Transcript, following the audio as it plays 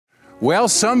Well,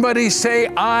 somebody say,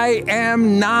 I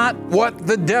am not what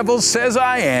the devil says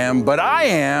I am, but I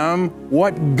am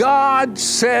what God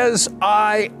says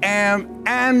I am.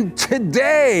 And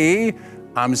today,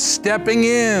 I'm stepping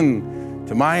in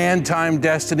to my end-time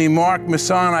destiny. Mark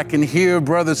Masson, I can hear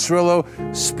Brother Cirillo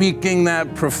speaking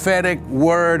that prophetic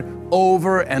word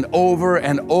over and over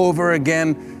and over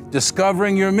again.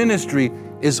 Discovering your ministry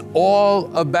is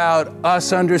all about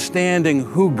us understanding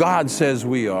who God says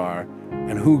we are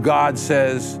and who God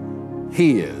says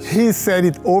He is. He said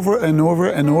it over and over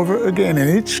and over again,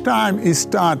 and each time He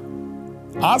starts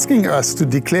asking us to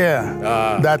declare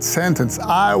that sentence.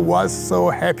 I was so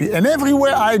happy. And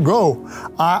everywhere I go,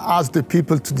 I ask the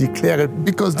people to declare it,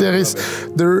 because there is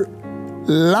the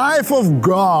life of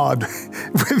God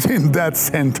within that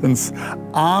sentence.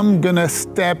 I'm gonna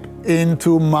step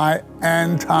into my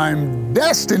end-time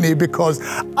destiny because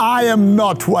I am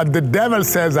not what the devil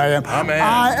says I am. Amen.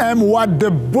 I am what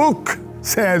the book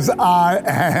says I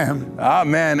am.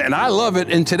 Amen. And I love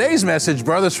it. In today's message,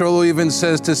 Brother Cirillo even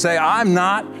says to say, I'm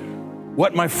not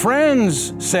what my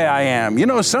friends say I am. You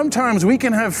know, sometimes we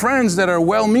can have friends that are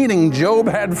well-meaning. Job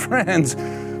had friends,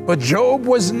 but Job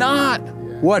was not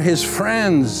what his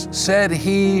friends said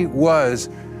he was.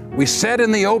 We said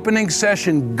in the opening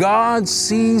session, God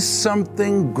sees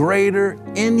something greater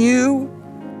in you.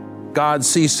 God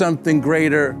sees something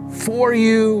greater for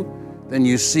you than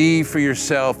you see for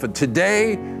yourself. And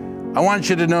today, I want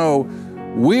you to know,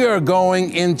 we are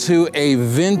going into a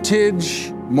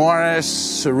vintage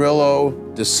Morris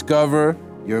Cirillo Discover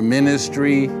Your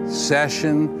Ministry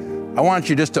session. I want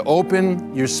you just to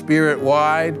open your spirit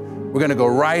wide. We're gonna go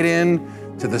right in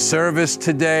to the service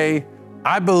today.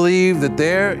 I believe that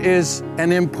there is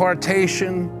an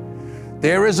impartation.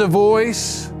 There is a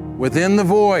voice within the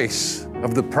voice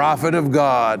of the prophet of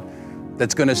God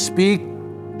that's gonna speak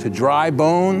to dry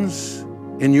bones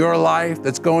in your life,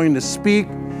 that's going to speak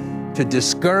to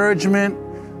discouragement,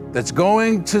 that's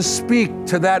going to speak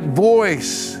to that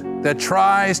voice that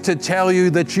tries to tell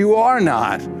you that you are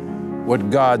not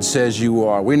what God says you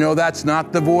are. We know that's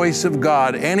not the voice of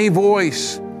God. Any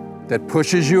voice that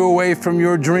pushes you away from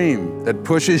your dream, that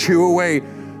pushes you away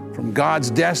from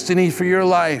God's destiny for your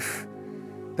life,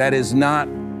 that is not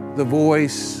the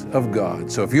voice of God.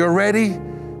 So if you're ready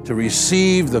to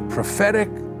receive the prophetic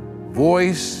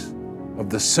voice of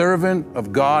the servant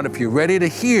of God, if you're ready to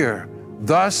hear,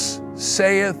 thus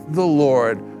saith the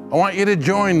Lord, I want you to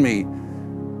join me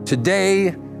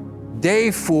today, day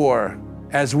 4,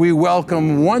 as we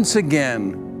welcome once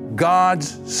again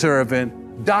God's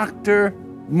servant, Dr.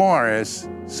 Morris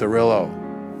Cirillo.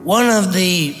 One of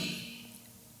the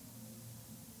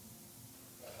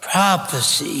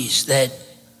prophecies that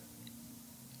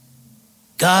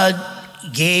God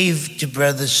gave to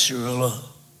Brother Cirillo,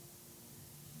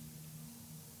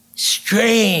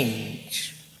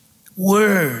 strange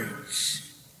words,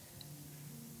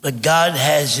 but God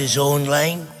has His own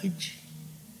language.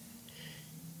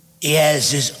 He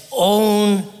has His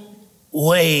own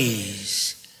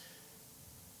ways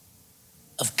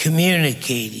of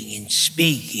communicating and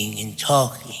speaking and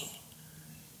talking.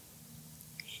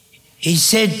 He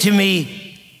said to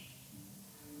me,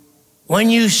 when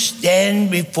you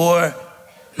stand before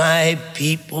my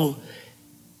people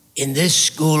in this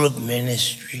school of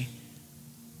ministry,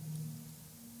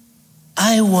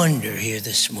 I wonder here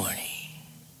this morning,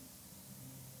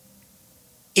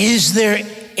 is there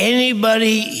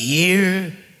anybody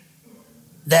here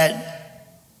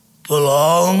that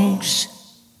belongs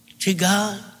to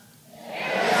God?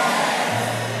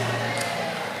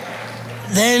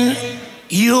 Then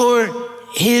you're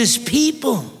His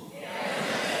people.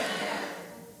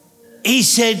 He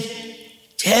said,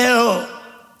 tell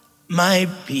my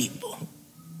people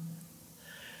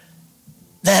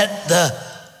that the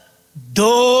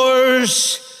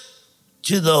doors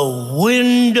to the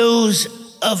windows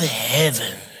of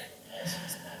heaven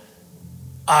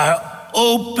are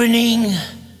opening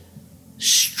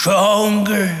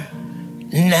stronger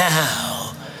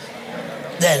now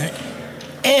than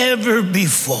ever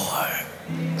before.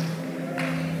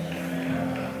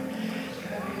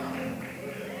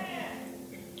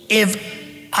 If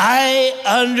I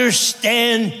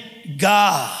understand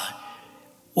God,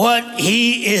 what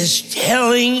He is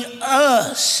telling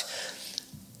us,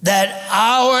 that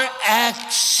our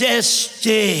access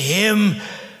to Him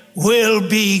will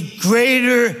be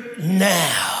greater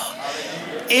now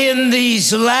in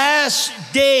these last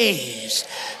days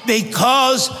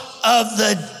because of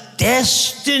the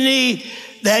destiny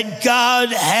that God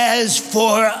has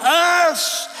for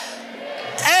us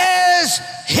as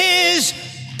His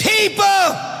people.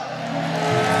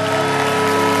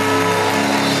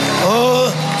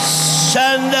 Oh,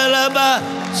 Sandalaba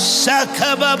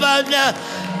Sakababana.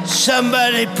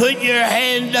 Somebody put your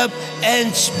hand up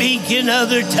and speak in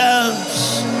other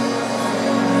tongues.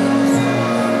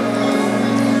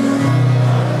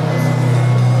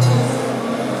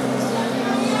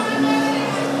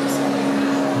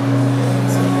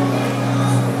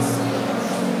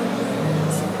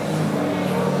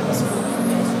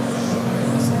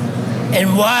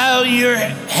 And while your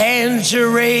hands are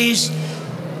raised,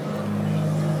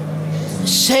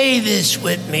 say this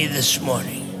with me this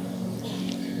morning.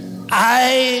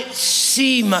 I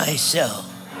see myself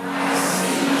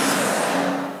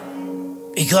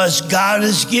because God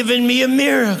has given me a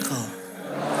miracle.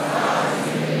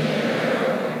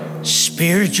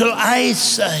 Spiritual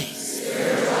eyesight.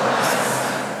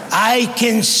 I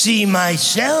can see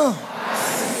myself.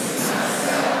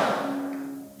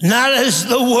 Not as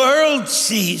the world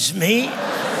sees me.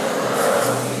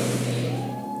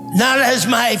 Not as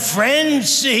my friends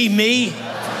see me.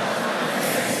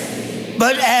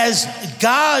 But as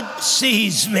God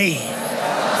sees me.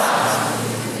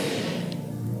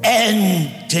 And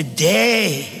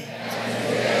today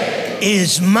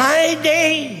is my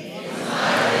day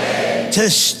to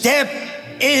step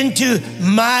into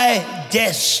my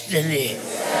destiny.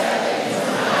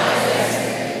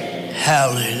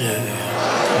 Hallelujah.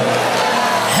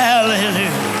 Hallelujah.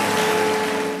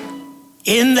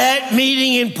 In that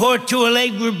meeting in Porto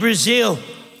Alegre, Brazil,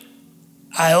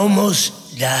 I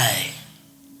almost died.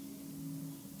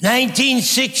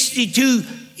 1962,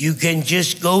 you can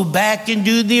just go back and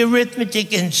do the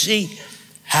arithmetic and see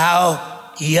how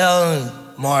young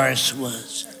Morris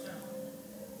was.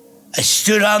 I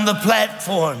stood on the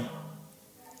platform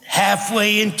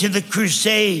halfway into the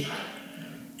crusade.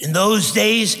 In those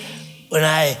days, when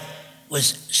I was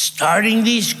starting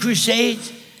these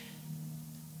crusades,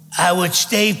 I would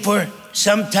stay for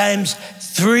sometimes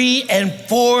 3 and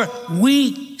 4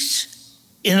 weeks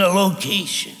in a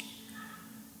location.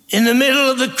 In the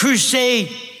middle of the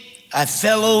crusade, I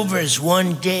fell over as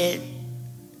one dead.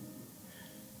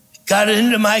 Got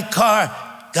into my car,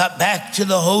 got back to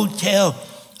the hotel.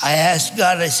 I asked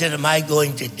God, I said, am I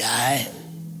going to die?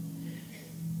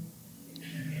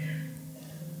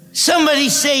 Somebody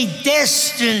say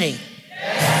destiny.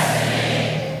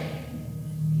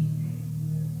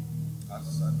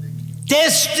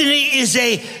 Destiny is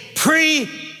a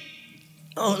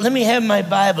let me have my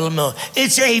Bible a moment.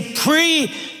 It's a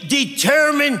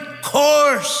predetermined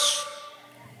course.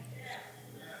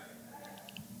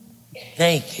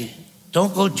 Thank you.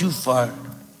 Don't go too far.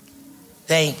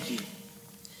 Thank you.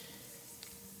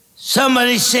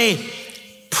 Somebody say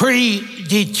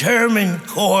predetermined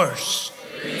course.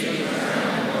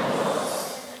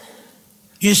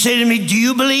 You say to me, do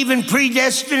you believe in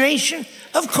predestination?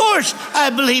 Of course I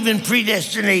believe in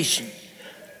predestination.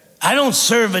 I don't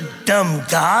serve a dumb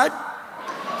God.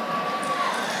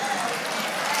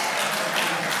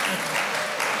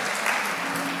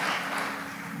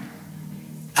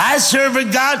 I serve a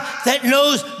God that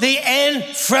knows the end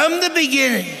from the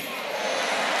beginning.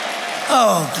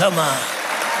 Oh, come on.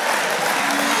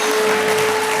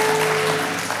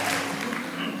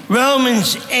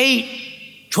 Romans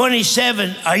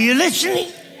 8:27. Are you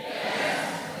listening?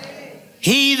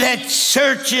 He that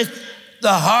searcheth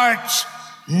the hearts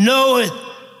knoweth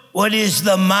what is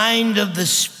the mind of the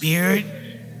Spirit.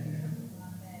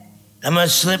 I'm going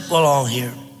to slip along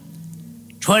here.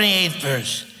 28th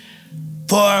verse.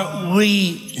 For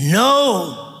we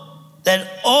know that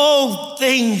all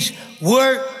things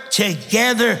work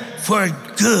together for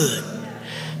good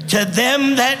to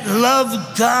them that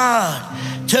love God,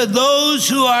 to those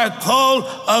who are called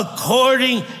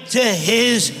according to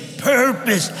his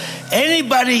purpose.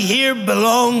 Anybody here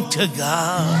belong to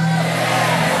God?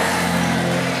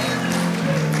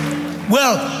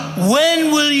 Well,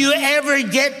 when will you ever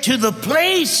get to the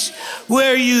place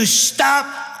where you stop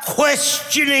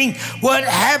questioning what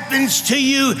happens to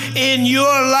you in your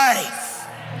life?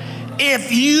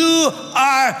 If you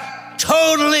are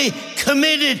totally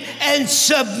committed and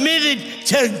submitted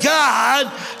to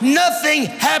God, nothing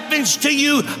happens to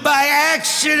you by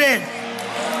accident.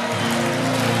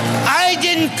 I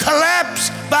didn't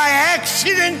collapse by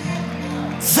accident.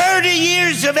 30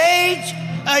 years of age,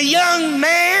 a young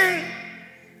man.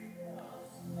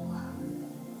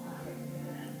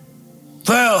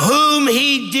 For whom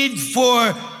he did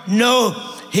foreknow,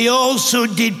 he also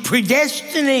did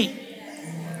predestinate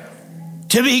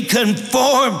to be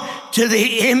conformed to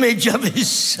the image of his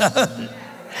Son,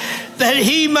 that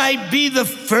he might be the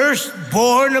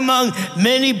firstborn among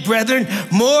many brethren.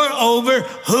 Moreover,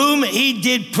 whom he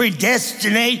did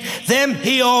predestinate, them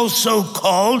he also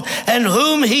called, and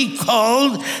whom he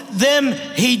called, them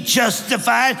he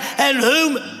justified, and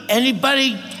whom,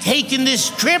 anybody taking this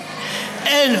trip?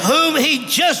 And whom he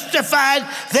justified,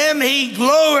 them he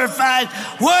glorified.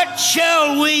 What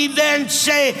shall we then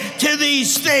say to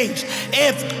these things?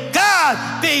 If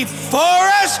God be for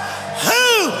us,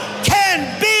 who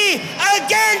can be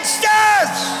against us?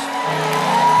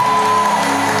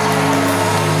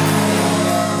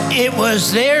 It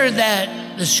was there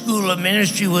that the School of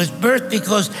Ministry was birthed,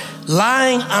 because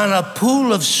lying on a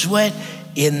pool of sweat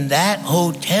in that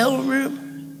hotel room,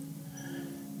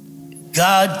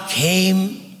 God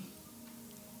came,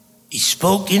 he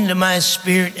spoke into my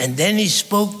spirit, and then he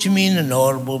spoke to me in an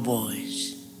audible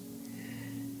voice.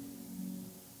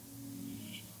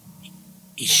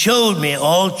 He showed me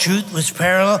all truth was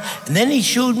parallel, and then he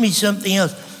showed me something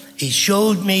else. He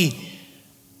showed me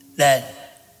that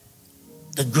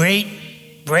the great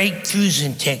breakthroughs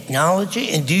in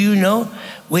technology, and do you know,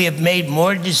 we have made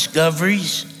more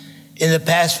discoveries in the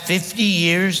past 50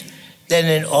 years than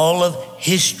in all of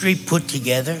history put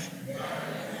together.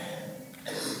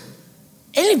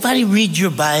 Anybody read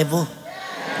your Bible?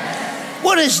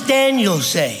 What does Daniel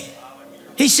say?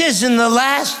 He says in the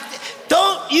last,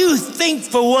 don't you think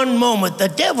for one moment, the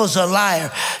devil's a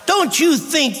liar, don't you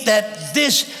think that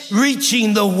this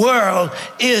reaching the world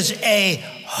is a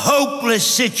hopeless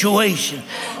situation?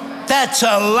 That's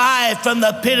a lie from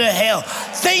the pit of hell.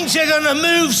 Things are going to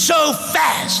move so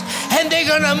fast, and they're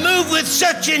going to move with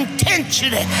such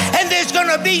intensity, and there's going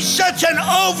to be such an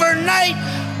overnight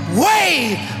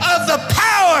wave of the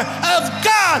power of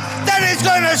God that is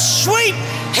going to sweep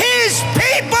his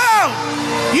people.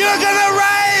 You're going to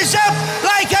rise up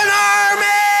like an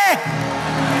army.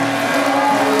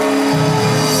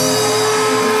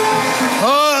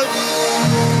 Oh,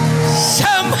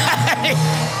 somebody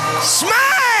smile.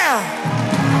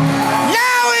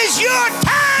 Now is your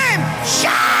time.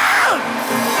 Shout!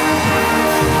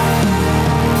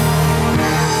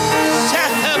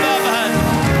 Satababa.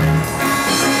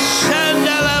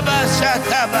 Sandalaba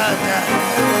satabata.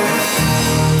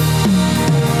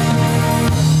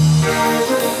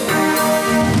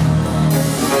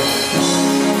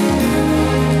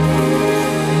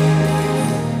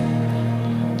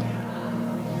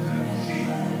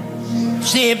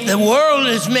 See, if the world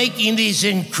is making these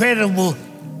incredible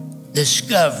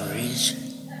discoveries,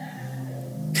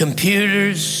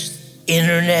 computers,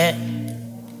 internet,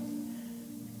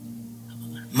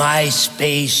 my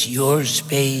space, your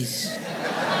space,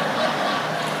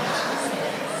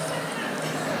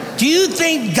 do you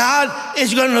think God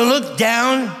is going to look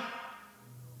down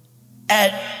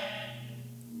at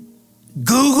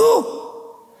Google?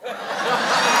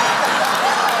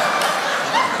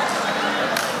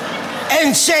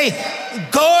 And say,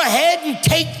 go ahead and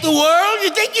take the world?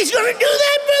 You think he's going to do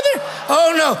that, brother?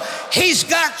 Oh, no. He's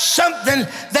got something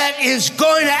that is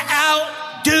going to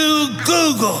outdo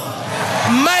Google,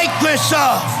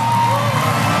 Microsoft,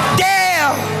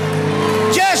 Dell.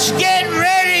 Just get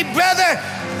ready, brother.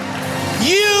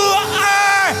 You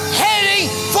are heading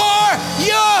for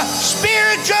your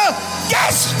spiritual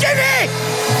destiny.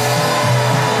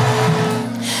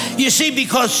 You see,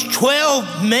 because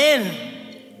 12 men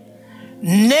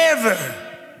never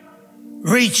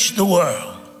reach the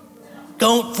world.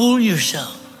 Don't fool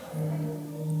yourself.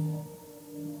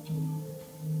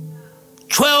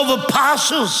 12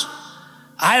 apostles,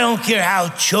 I don't care how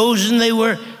chosen they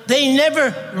were, they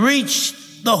never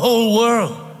reached the whole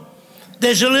world.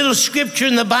 There's a little scripture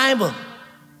in the Bible,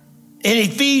 in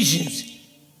Ephesians,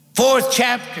 4th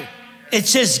chapter. It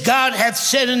says, God hath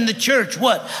set in the church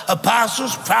what?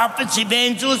 Apostles, prophets,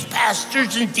 evangelists,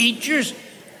 pastors, and teachers.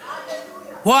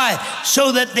 Why?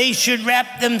 So that they should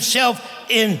wrap themselves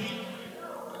in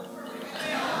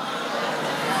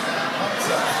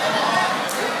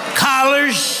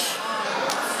collars,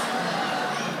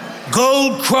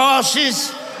 gold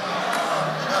crosses,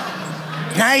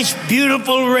 nice,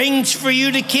 beautiful rings for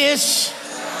you to kiss.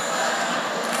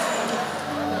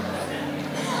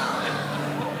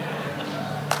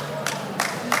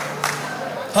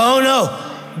 Oh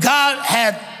no, God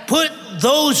had put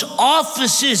those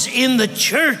offices in the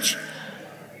church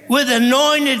with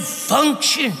anointed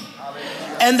function.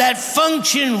 And that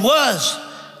function was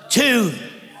to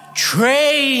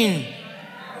train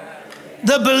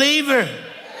the believer.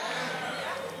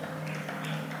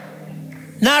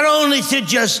 Not only to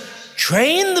just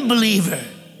train the believer.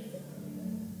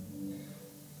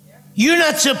 You're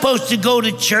not supposed to go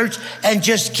to church and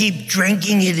just keep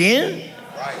drinking it in.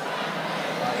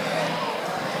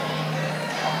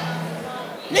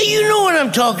 Now you know what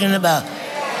I'm talking about.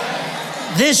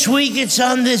 This week it's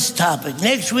on this topic.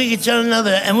 Next week it's on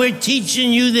another. And we're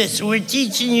teaching you this. We're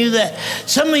teaching you that.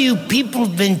 Some of you people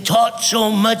have been taught so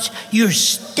much, you're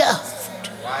stuffed.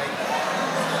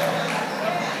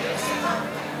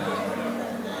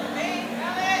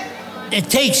 It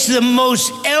takes the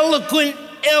most eloquent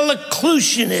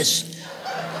elocutionist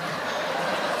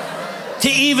to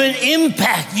even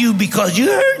impact you because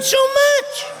you heard so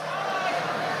much.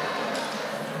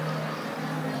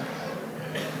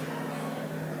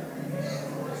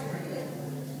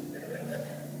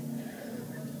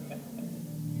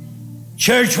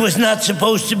 Church was not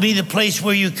supposed to be the place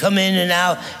where you come in and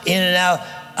out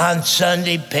on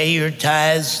Sunday, pay your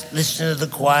tithes, listen to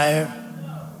the choir.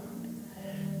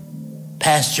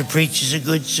 Pastor preaches a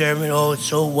good sermon. Oh, it's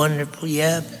so wonderful,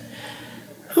 yeah.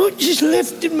 Who just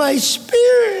lifted my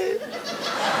spirit?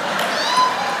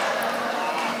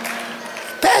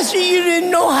 Pastor, you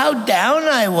didn't know how down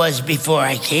I was before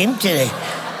I came today.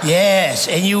 Yes,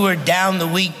 and you were down the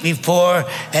week before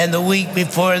and the week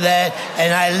before that,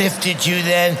 and I lifted you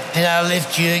then, and I'll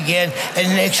lift you again,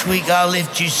 and next week I'll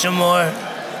lift you some more.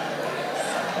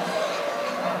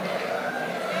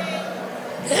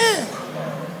 Yeah.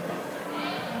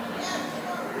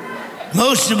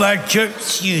 Most of our church,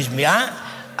 excuse me,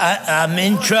 I'm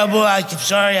in trouble,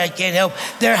 sorry, I can't help.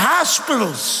 They're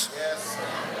hospitals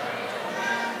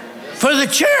for the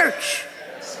church.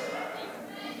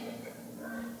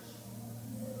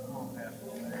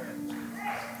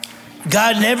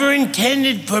 God never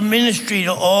intended for ministry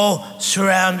to all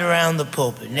surround around the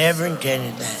pulpit. Never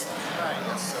intended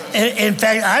that. In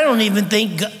fact, I don't even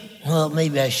think God, well,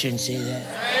 maybe I shouldn't say that.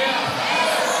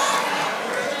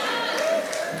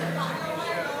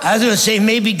 I was going to say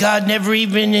maybe God never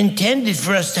even intended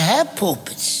for us to have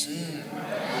pulpits.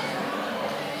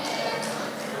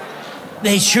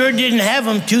 They sure didn't have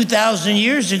them 2,000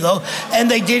 years ago,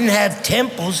 and they didn't have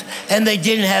temples, and they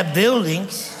didn't have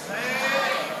buildings.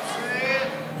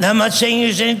 Now, I'm not saying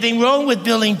there's anything wrong with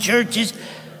building churches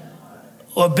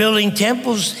or building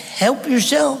temples. Help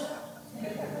yourself.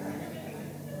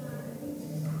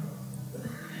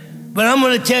 But I'm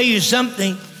going to tell you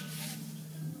something.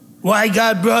 Why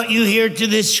God brought you here to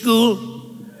this school.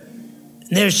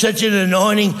 There's such an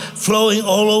anointing flowing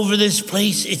all over this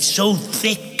place. It's so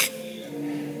thick.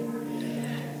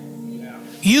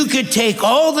 You could take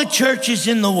all the churches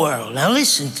in the world. Now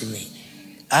listen to me.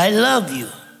 I love you.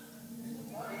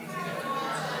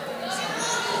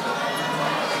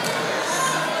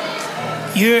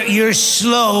 You're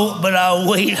slow, but I'll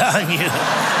wait on you.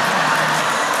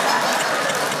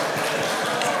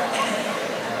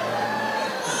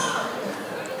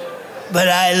 But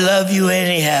I love you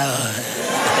anyhow.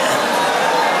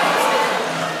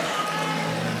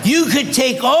 You could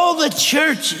take all the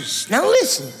churches, now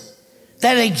listen,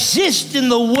 that exist in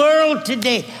the world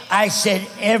today. I said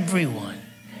everyone,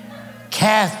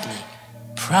 Catholic,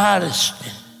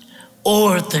 Protestant,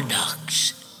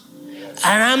 Orthodox.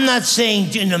 And I'm not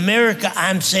saying in America,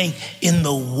 I'm saying in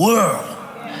the world.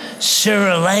 Sri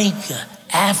Lanka,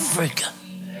 Africa,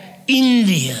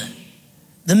 India,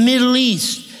 the Middle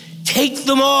East. Take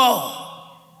them all.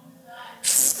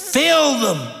 Fill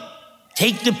them.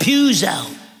 Take the pews out.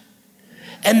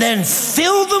 And then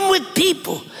fill them with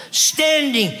people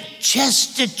standing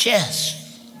chest to chest.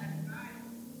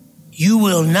 You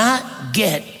will not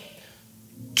get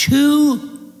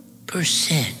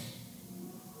 2%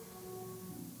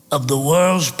 of the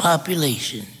world's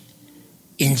population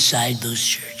inside those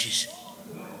churches.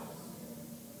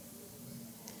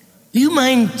 Do you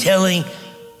mind telling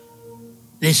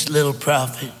this little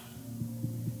prophet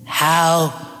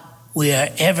how we are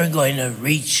ever going to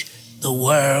reach the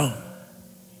world?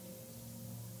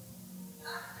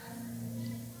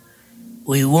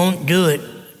 We won't do it.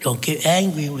 Don't get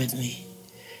angry with me.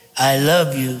 I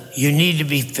love you. You need to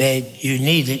be fed. You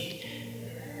need it.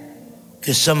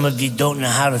 Because some of you don't know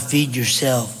how to feed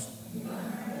yourself.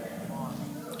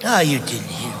 Ah, you didn't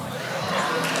hear me.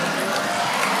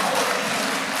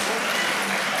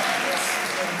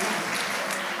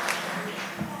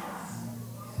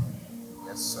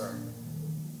 Yes, sir.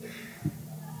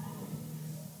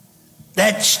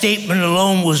 That statement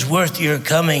alone was worth your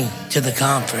coming to the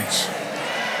conference,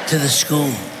 to the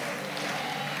school.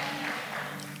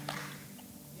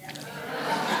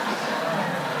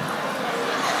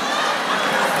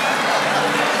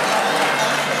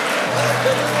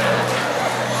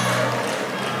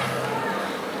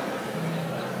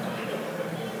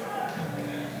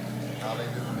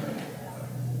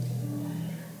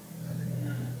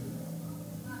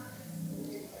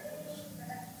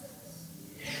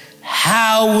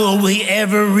 how will we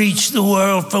ever reach the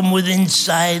world from within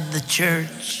inside the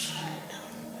church?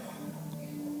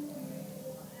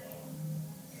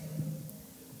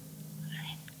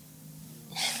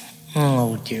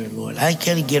 Oh, dear Lord, I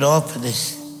gotta get off of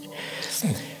this.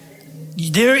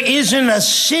 There isn't a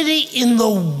city in the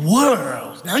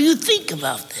world. Now you think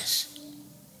about this.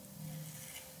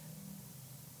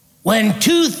 When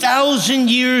 2,000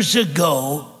 years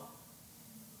ago,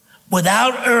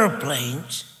 without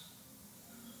airplanes,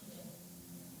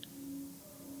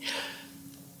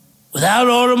 without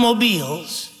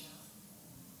automobiles,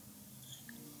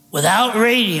 without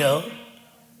radio,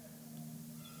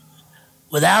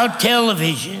 without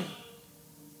television,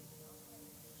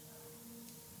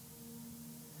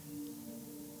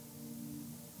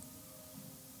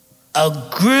 a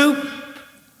group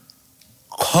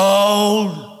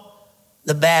called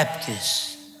the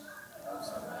Baptists.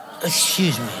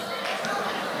 Excuse me.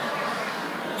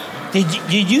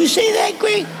 Did you say that,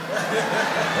 Greg?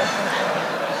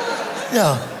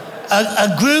 No.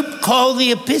 A group called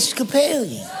the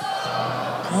Episcopalian.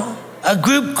 A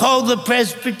group called the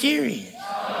Presbyterian.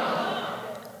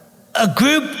 A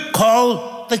group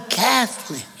called the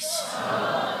Catholics.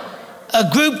 A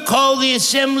group called the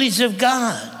Assemblies of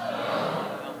God.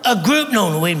 A group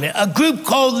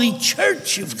called the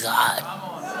Church of God.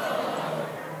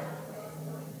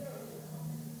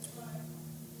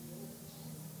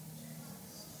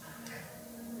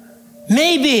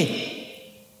 Maybe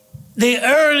the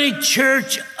early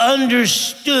church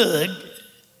understood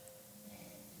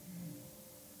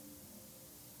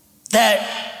that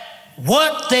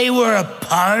what they were a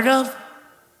part of,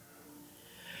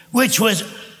 which was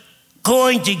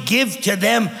going to give to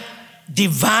them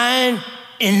divine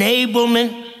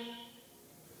enablement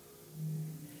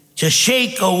to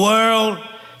shake a world,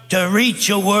 to reach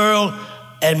a world,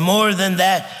 and more than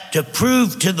that, to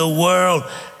prove to the world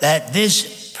that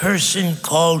this person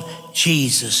called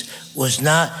Jesus was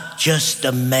not just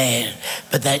a man,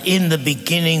 but that in the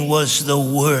beginning was the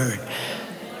Word,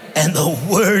 and the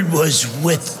Word was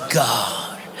with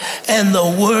God. And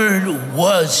the Word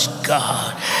was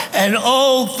God. And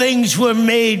all things were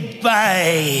made by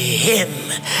Him.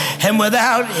 And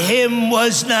without Him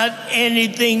was not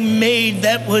anything made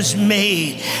that was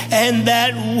made. And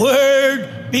that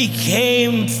Word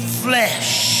became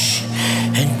flesh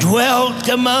and dwelt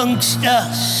amongst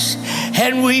us.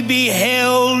 And we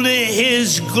beheld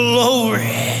His glory.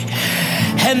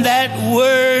 And that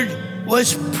Word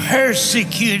was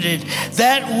persecuted.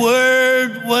 That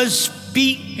Word was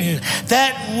beaten.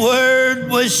 That Word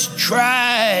was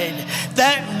tried.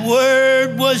 That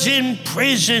Word was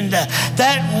imprisoned.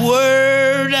 That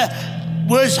Word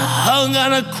was hung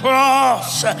on a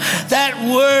cross. That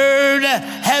Word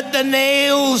had the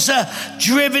nails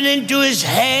driven into His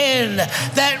hand.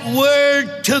 That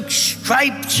Word took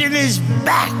stripes in His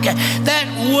back. That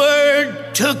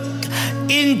Word took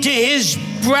into His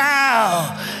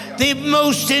brow the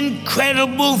most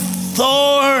incredible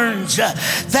thorns.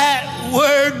 That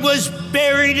Word was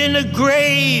buried in a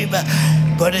grave,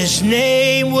 but His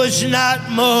name was not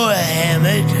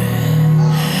Mohammed.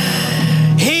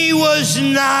 He was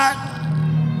not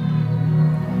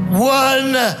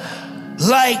one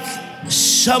like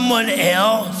someone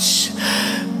else,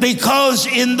 because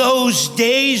in those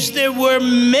days there were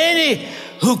many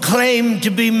who claimed to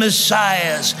be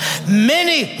messiahs,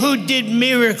 many who did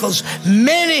miracles,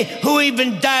 many who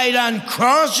even died on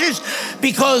crosses,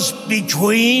 because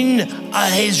between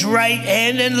His right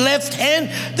hand and left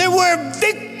hand there were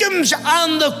victims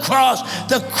on the cross.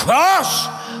 The cross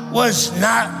was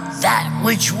not that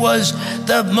which was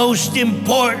the most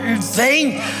important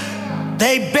thing.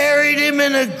 They buried Him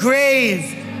in a grave.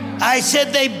 I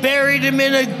said they buried Him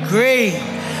in a grave.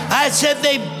 I said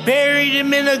they buried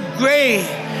Him in a grave,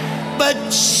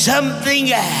 but something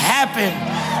happened.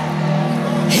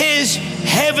 His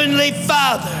heavenly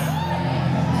Father,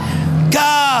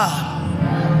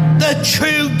 God, the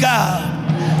true God,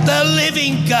 the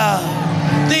living God,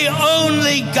 the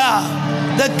only God,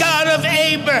 the God of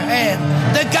Abraham,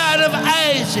 the God of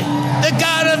Isaac, the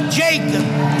God of Jacob,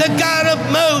 the God of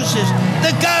Moses,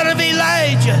 the God of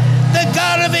Elijah, the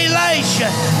God of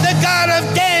Elisha, the God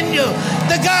of Daniel,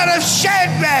 the God of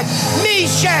Shadrach,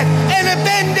 Meshach, and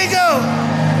Abednego.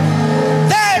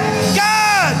 That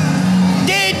God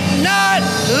did not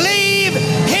leave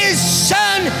His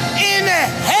Son in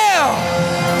hell,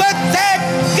 but that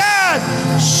God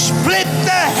split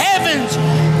the heavens,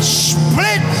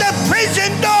 split the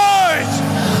prison doors,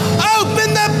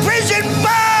 opened the prison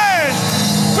bars,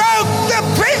 broke the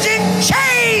prison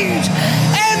chains,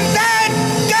 and that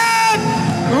God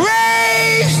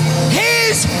raised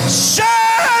His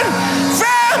Son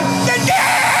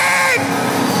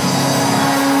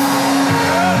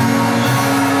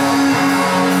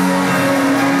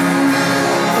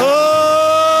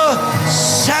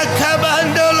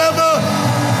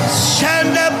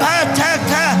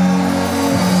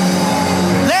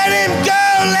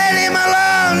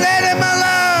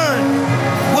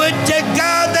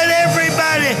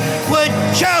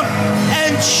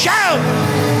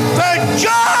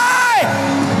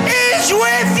is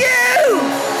with you.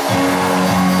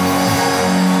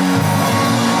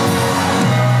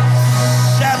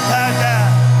 Sapada.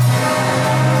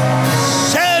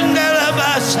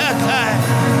 Sandalabasakai.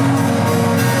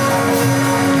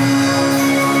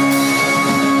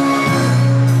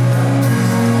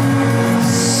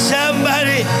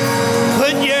 Somebody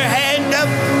put your hand up.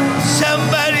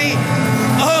 Somebody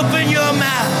open your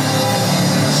mouth.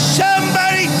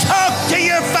 Somebody talk to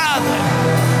your Father.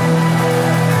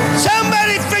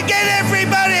 Somebody forget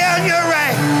everybody on your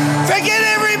right. Forget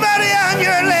everybody on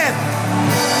your left.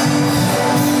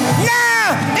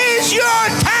 Now is your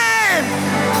time.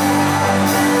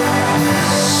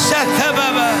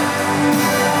 Sakababa.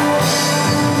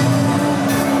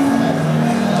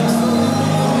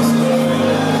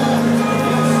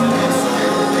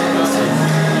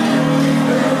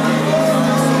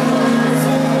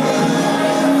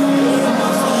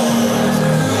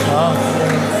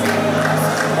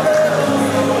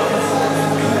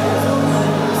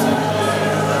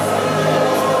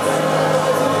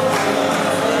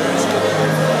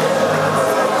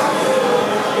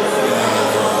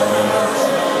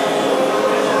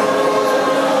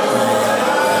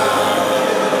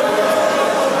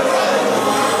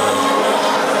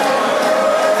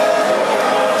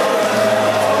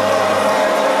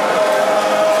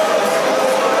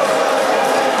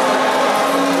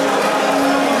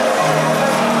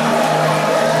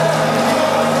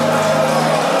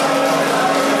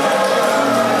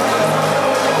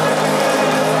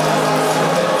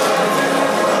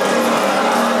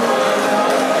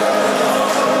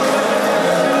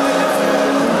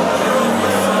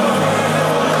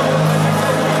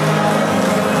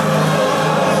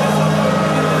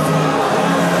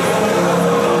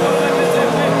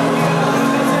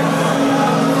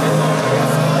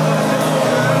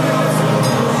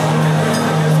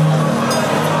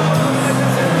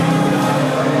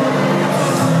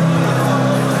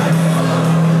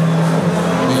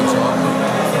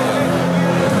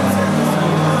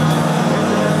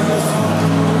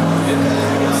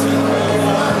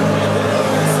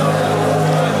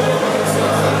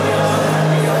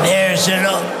 There's an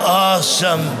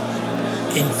awesome,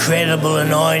 incredible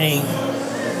anointing.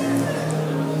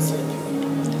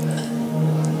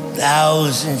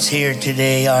 Thousands here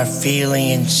today are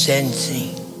feeling and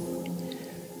sensing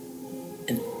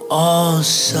an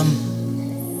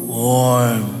awesome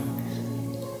warmth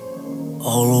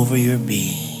all over your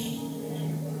being.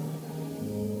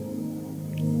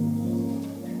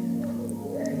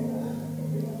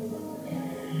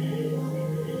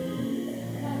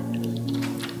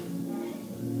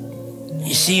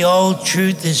 You see, all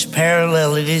truth is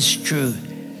parallel. It is true.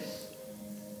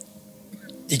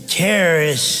 The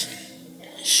terrorists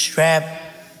strap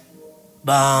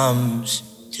bombs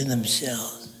to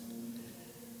themselves.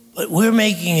 But we're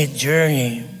making a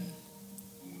journey.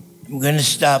 I'm going to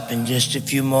stop in just a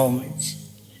few moments.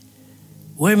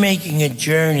 We're making a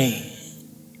journey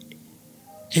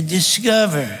to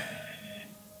discover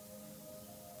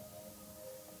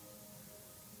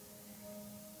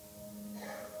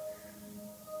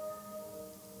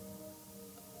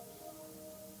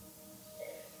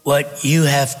what you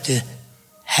have to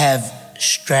have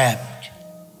strapped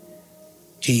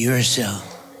to yourself.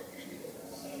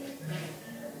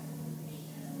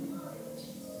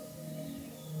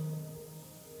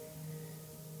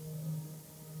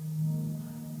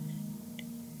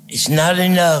 It's not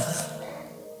enough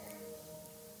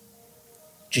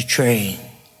to train.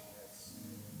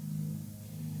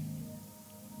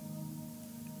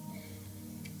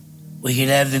 We could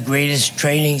have the greatest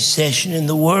training session in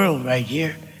the world right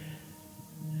here.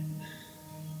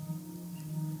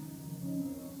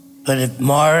 But if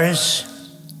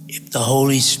the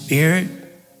Holy Spirit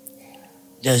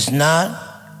does not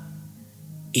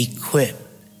equip,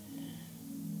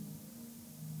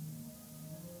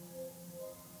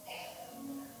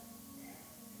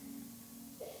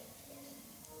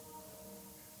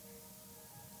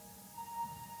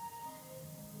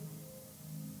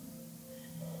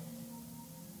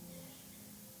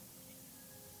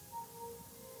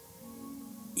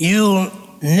 you'll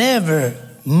never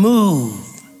move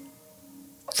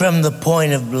from the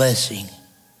point of blessing.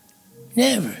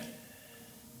 Never.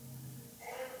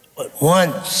 But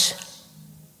once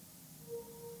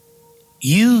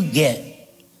you get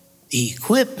the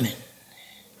equipment,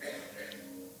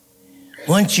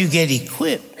 once you get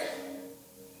equipped,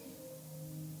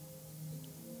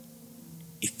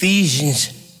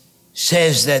 Ephesians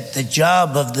says that the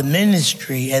job of the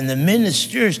ministry and the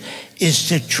ministers is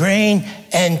to train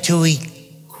and to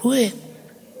equip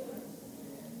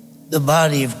the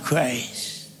body of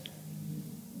Christ.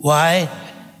 Why?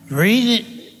 Read it,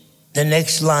 the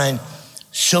next line,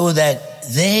 so that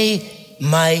they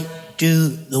might do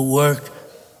the work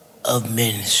of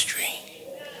ministry.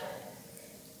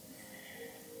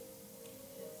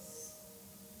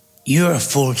 You're a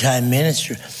full-time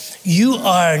minister. You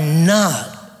are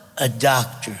not a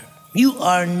doctor. You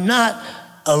are not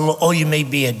you may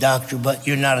be a doctor, but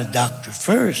you're not a doctor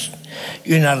first.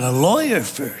 You're not a lawyer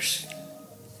first.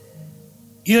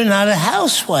 You're not a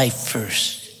housewife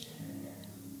first.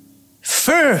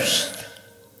 First,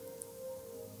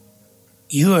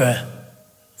 you're a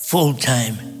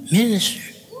full-time minister.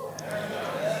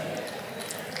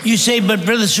 You say, but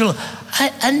Brother Cyril,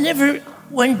 I never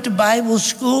went to Bible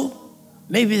school.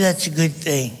 Maybe that's a good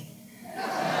thing.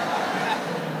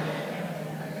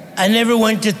 I never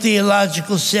went to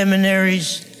theological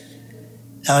seminaries.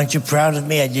 Aren't you proud of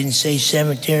me? I didn't say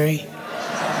cemetery.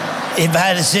 If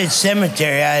I had said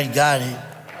cemetery, I had got it.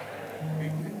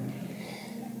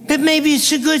 But maybe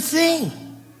it's a good thing.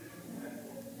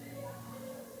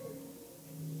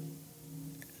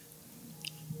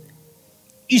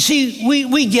 You see,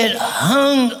 we get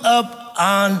hung up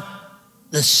on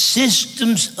the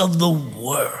systems of the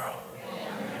world.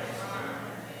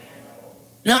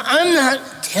 Now, I'm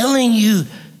not telling you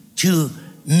to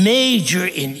major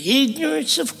in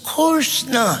ignorance, of course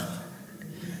not.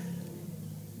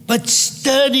 But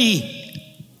study.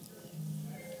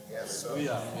 Yes. Oh,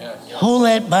 yeah. Yes. Hold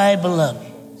that Bible up.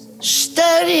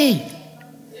 Study.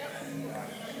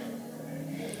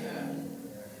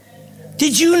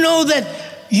 Did you know that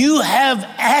you have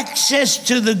access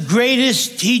to the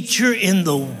greatest teacher in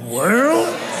the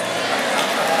world?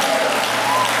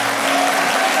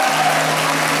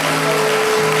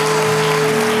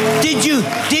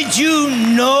 Did you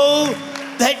know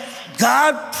that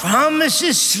God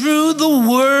promises through the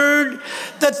Word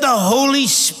that the Holy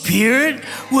Spirit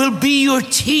will be your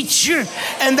teacher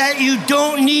and that you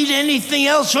don't need anything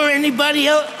else or anybody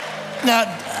else? Now,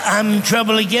 I'm in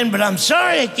trouble again, but I'm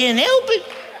sorry, I can't help it.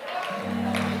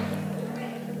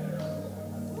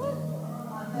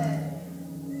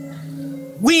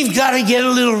 We've got to get a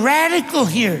little radical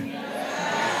here.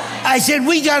 I said,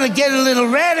 we got to get a little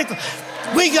radical.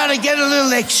 We got to get a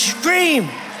little extreme.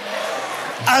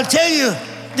 I'll tell you,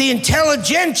 the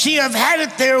intelligentsia have had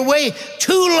it their way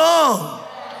too long.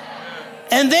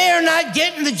 And they are not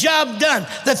getting the job done.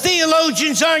 The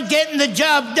theologians aren't getting the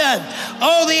job done.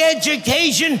 All the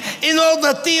education in all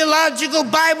the theological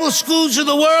Bible schools of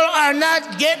the world are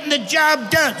not getting the job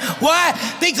done. Why?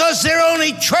 Because they're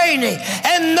only training,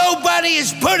 and nobody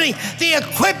is putting the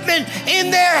equipment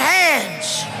in their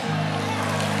hands.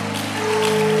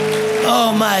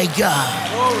 Oh, my God.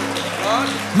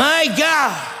 My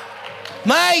God.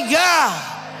 My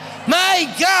God.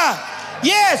 My God.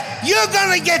 Yes, you're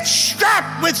going to get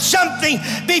strapped with something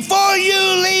before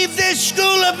you leave this school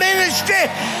of ministry.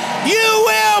 You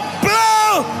will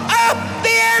blow up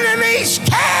the enemy's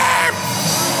camp.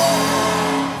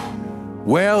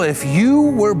 Well, if you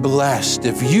were blessed,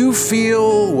 if you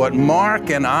feel what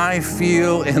Mark and I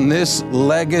feel in this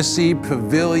Legacy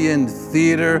Pavilion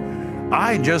Theater,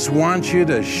 I just want you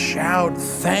to shout,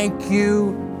 "Thank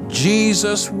you,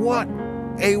 Jesus." What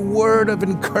a word of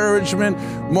encouragement.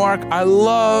 Mark, I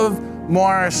love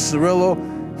Morris Cerullo.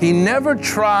 He never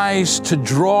tries to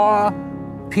draw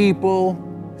people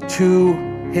to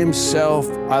himself.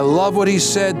 I love what he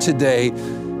said today.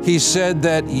 He said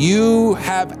that you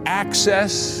have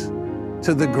access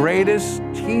to the greatest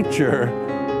teacher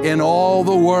in all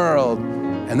the world.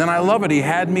 And then I love it. He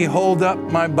had me hold up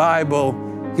my Bible.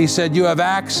 He said, you have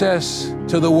access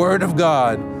to the Word of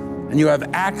God, and you have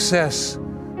access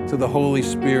to the Holy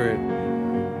Spirit.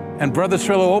 And Brother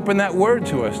Cerullo opened that word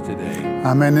to us today.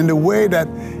 Amen. In the way that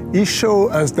he showed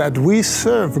us that we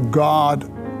serve a God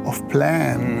of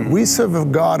plan. We serve a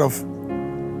God of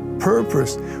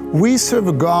purpose. We serve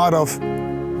a God of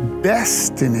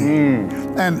destiny.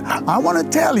 And I want to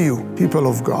tell you, people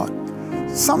of God,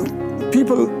 some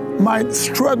people might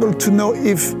struggle to know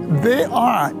if they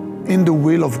are in the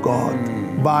will of God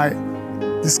by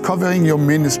discovering your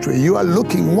ministry. You are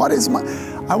looking, what is my...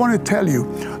 I want to tell you,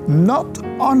 not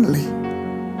only,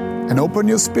 and open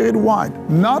your spirit wide,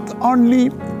 not only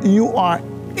you are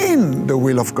in the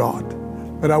will of God,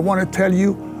 but I want to tell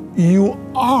you, you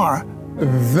are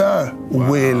the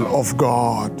will of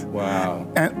God. Wow.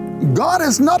 And God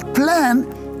has not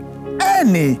planned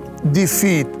any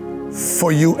defeat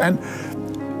for you. And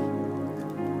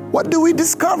what do we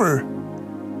discover?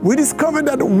 We discover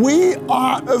that we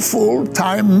are a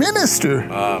full-time minister.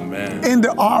 Amen. In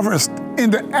the harvest, in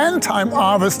the end-time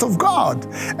harvest of God.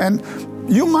 And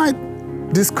you might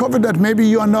discover that maybe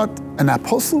you are not an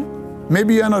apostle,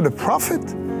 maybe you are not a prophet,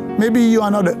 Maybe you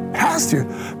are not a pastor,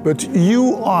 but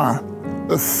you are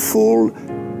a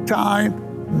full-time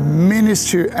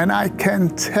ministry. And I can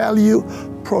tell you,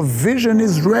 provision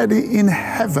is ready in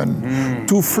heaven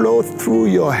to flow through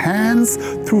your hands,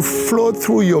 to flow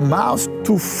through your mouth,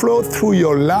 to flow through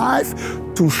your life,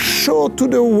 to show to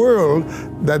the world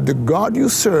that the God you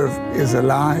serve is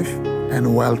alive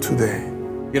and well today.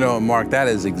 You know, Mark, that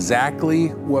is exactly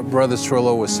what Brother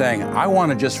Cirillo was saying. I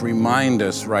want to just remind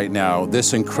us right now,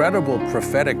 this incredible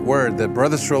prophetic word that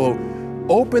Brother Cirillo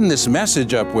opened this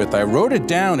message up with. I wrote it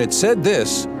down. It said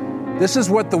this. This is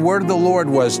what the word of the Lord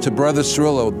was to Brother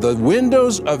Cirillo. The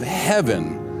windows of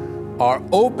heaven are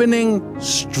opening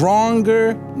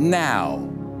stronger now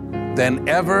than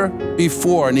ever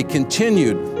before. And he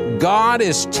continued, God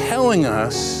is telling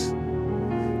us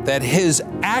that his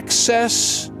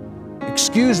access,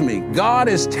 God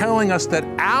is telling us that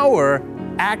our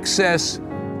access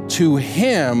to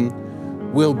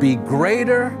him will be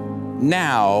greater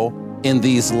now in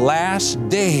these last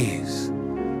days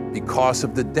because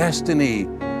of the destiny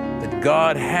that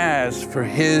God has for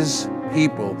his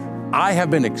people. I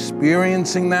have been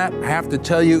experiencing that. I have to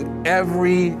tell you,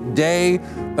 every day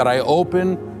that I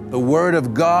open the Word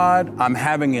of God, I'm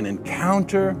having an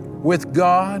encounter with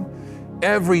God.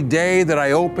 Every day that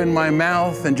I open my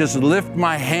mouth and just lift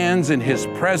my hands in his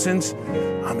presence,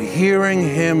 I'm hearing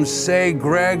him say,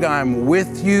 Greg, I'm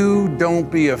with you. Don't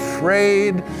be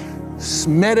afraid.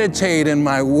 Meditate in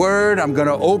my word. I'm going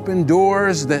to open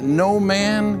doors that no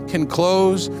man can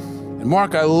close. And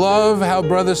Mark, I love how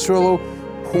Brother Cirillo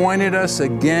pointed us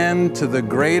again to the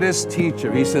greatest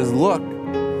teacher. He says, look,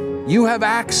 you have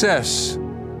access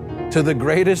to the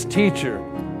greatest teacher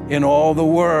in all the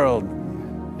world,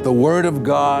 the Word of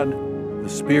God, the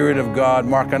Spirit of God.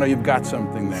 Mark, I know you've got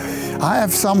something there. I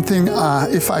have something,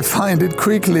 if I find it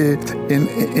quickly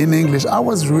in English. I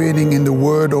was reading in the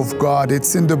Word of God.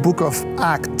 It's in the book of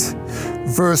Acts,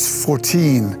 verse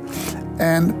 14.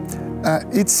 And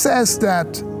it says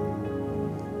that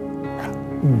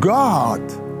God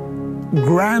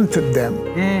granted them.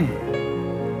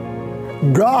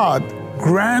 God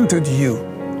granted you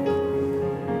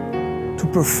to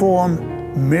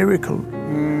perform miracles,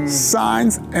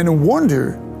 signs and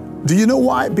wonder. Do you know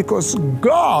why? Because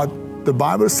God, the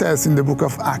Bible says in the book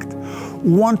of Acts,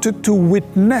 wanted to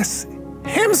witness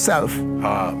himself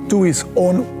to his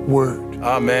own word.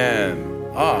 Amen.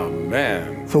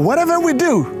 Amen. So whatever we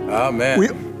do,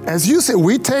 Amen. As you say,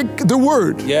 we take the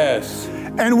word. Yes.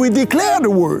 And we declare the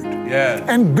word. Yes.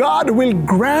 And God will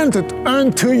grant it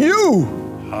unto you.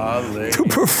 Hallelujah. To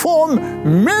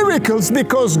perform miracles,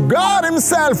 because God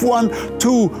himself wants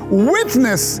to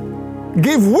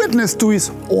give witness to his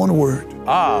own word.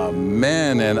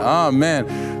 Amen and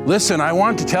amen. Listen, I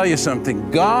want to tell you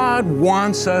something. God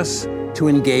wants us to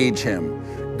engage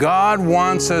him. God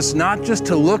wants us not just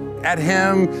to look at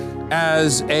him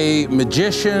as a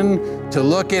magician, to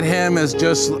look at him as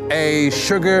just a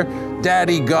sugar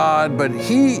daddy God, but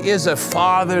he is a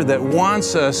father that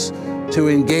wants us to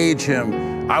engage him.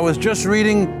 I was just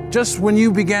reading, just when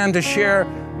you began to share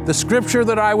the scripture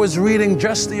that I was reading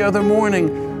just the other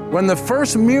morning, when the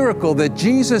first miracle that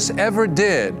Jesus ever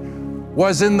did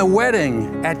was in the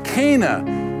wedding at Cana.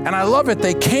 And I love it.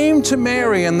 They came to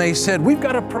Mary and they said, we've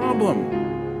got a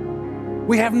problem.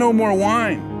 We have no more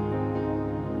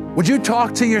wine. Would you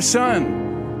talk to your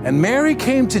son? And Mary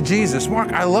came to Jesus.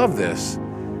 Mark, I love this.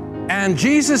 And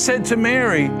Jesus said to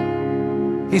Mary,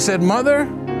 he said, Mother,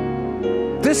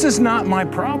 this is not my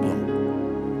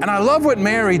problem. And I love what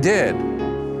Mary did.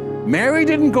 Mary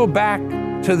didn't go back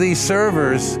to these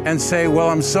servers and say, well,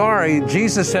 I'm sorry,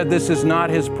 Jesus said this is not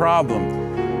his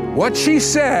problem. What she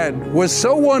said was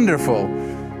so wonderful.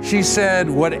 She said,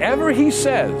 whatever he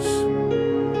says,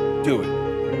 do it.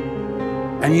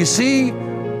 And you see,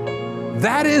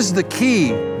 that is the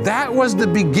key. That was the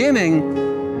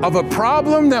beginning of a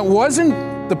problem that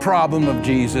wasn't the problem of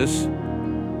Jesus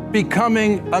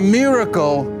becoming a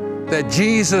miracle that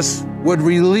Jesus would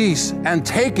release and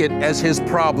take it as his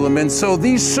problem. And so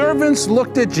these servants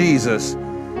looked at Jesus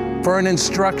for an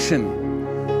instruction.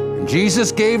 And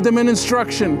Jesus gave them an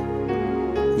instruction.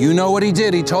 You know what he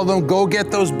did. He told them, go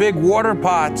get those big water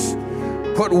pots,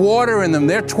 put water in them.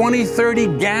 They're 20,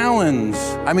 30 gallons.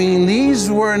 I mean,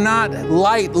 these were not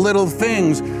light little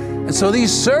things. And so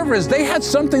these servers, they had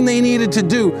something they needed to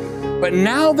do. But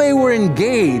now they were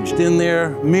engaged in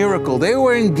their miracle. They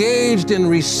were engaged in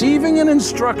receiving an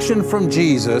instruction from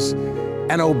Jesus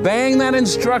and obeying that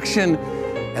instruction.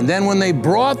 And then when they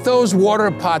brought those water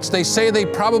pots, they say they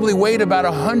probably weighed about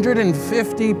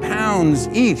 150 pounds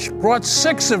each, brought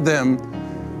 6 of them.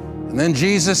 And then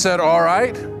Jesus said, all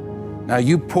right, now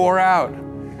you pour out.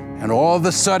 And all of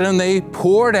a sudden they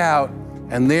poured out,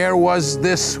 and there was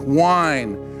this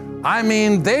wine. I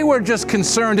mean, they were just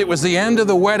concerned it was the end of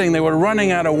the wedding. They were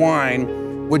running out of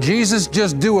wine. Would Jesus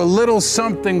just do a little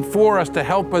something for us to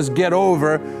help us get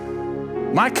over?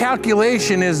 My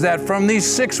calculation is that from these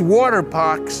 6 water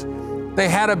pots, they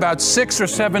had about 600 or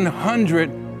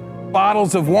 700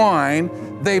 bottles of wine.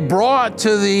 They brought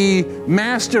to the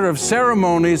master of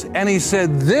ceremonies, and he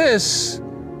said, "This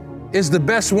is the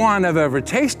best wine I've ever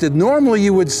tasted." Normally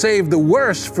you would save the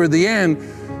worst for the end.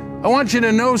 I want you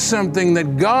to know something,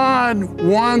 that God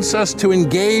wants us to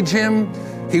engage him.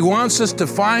 He wants us to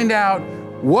find out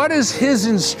what is his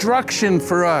instruction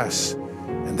for us.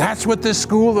 And that's what this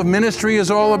school of ministry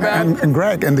is all about. And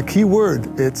Greg, and the key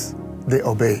word, it's they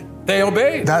obey. They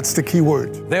obey. That's the key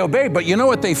word. They obey. But you know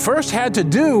what they first had to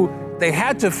do? They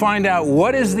had to find out,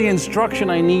 what is the instruction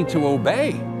I need to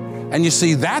obey? And you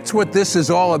see, that's what this is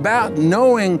all about,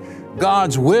 knowing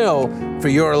God's will for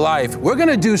your life. We're going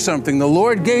to do something. The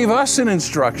Lord gave us an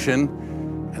instruction.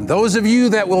 And those of you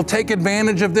that will take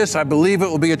advantage of this, I believe it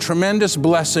will be a tremendous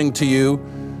blessing to you.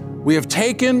 We have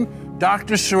taken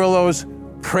Dr. Cirillo's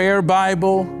prayer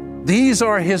Bible. These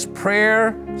are his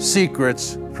prayer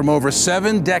secrets from over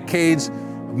 7 decades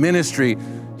of ministry.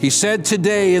 He said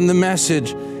today in the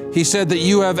message, he said that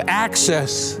you have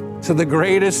access to the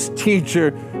greatest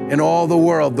teacher in all the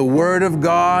world, the Word of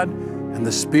God and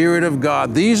the Spirit of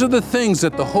God. These are the things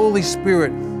that the Holy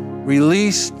Spirit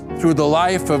released through the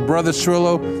life of Brother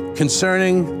Cirillo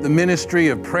concerning the ministry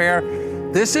of prayer.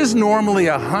 This is normally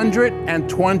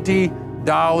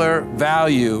 $120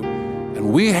 value.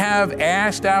 And we have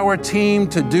asked our team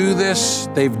to do this.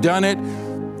 They've done it.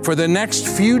 For the next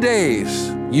few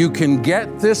days, you can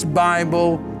get this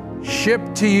Bible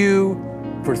shipped to you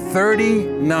for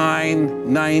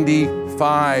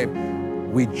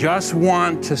 $39.95. We just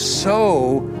want to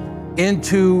sow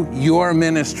into your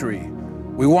ministry.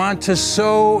 We want to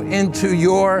sow into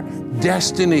your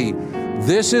destiny.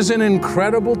 This is an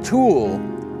incredible tool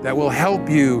that will help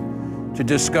you to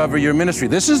discover your ministry.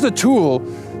 This is the tool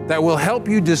that will help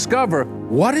you discover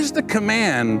what is the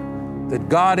command that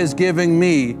God is giving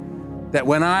me, that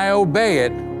when I obey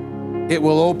it, it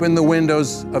will open the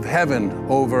windows of heaven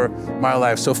over my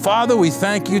life. So Father, we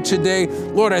thank you today.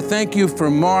 Lord, I thank you for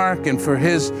Mark and for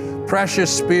his precious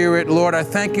spirit. Lord, I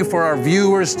thank you for our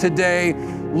viewers today,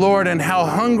 Lord, and how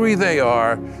hungry they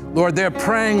are. Lord, they're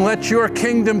praying, let your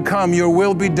kingdom come, your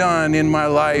will be done in my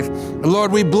life.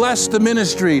 Lord, we bless the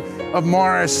ministry of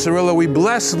Morris Cirillo. We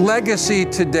bless Legacy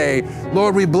today.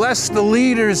 Lord, we bless the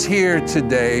leaders here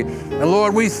today. And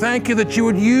Lord, we thank you that you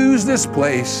would use this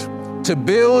place to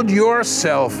build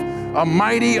yourself a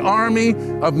mighty army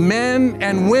of men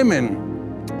and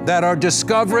women that are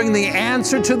discovering the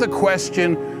answer to the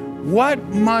question, what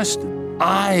must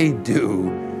I do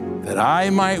that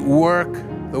I might work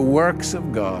the works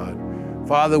of God?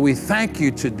 Father, we thank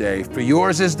you today, for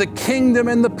yours is the kingdom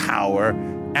and the power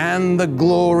and the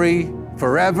glory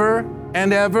forever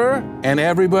and ever. And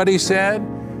everybody said,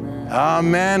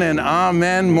 amen and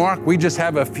amen. Mark, we just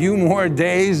have a few more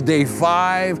days, day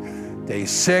 5, day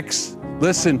 6.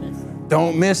 Listen,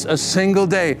 don't miss a single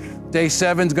day. Day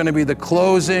 7 is going to be the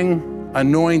closing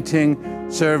anointing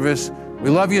service. We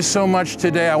love you so much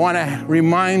today. I want to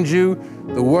remind you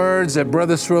the words that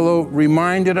Brother Cirillo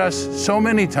reminded us so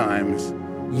many times.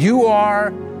 You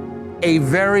are a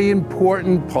very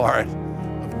important part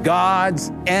of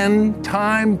God's end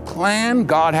time plan.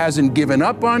 God hasn't given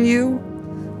up on you.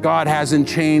 God hasn't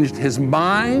changed his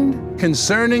mind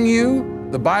concerning you.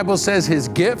 The Bible says his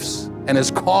gifts and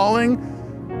his calling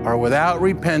are without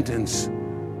repentance.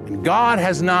 And God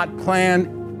has not planned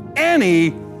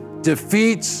any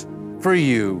defeats for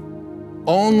you,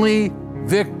 only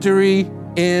victory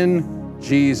in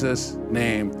Jesus'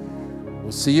 name.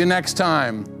 We'll see you next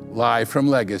time, live from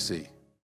Legacy.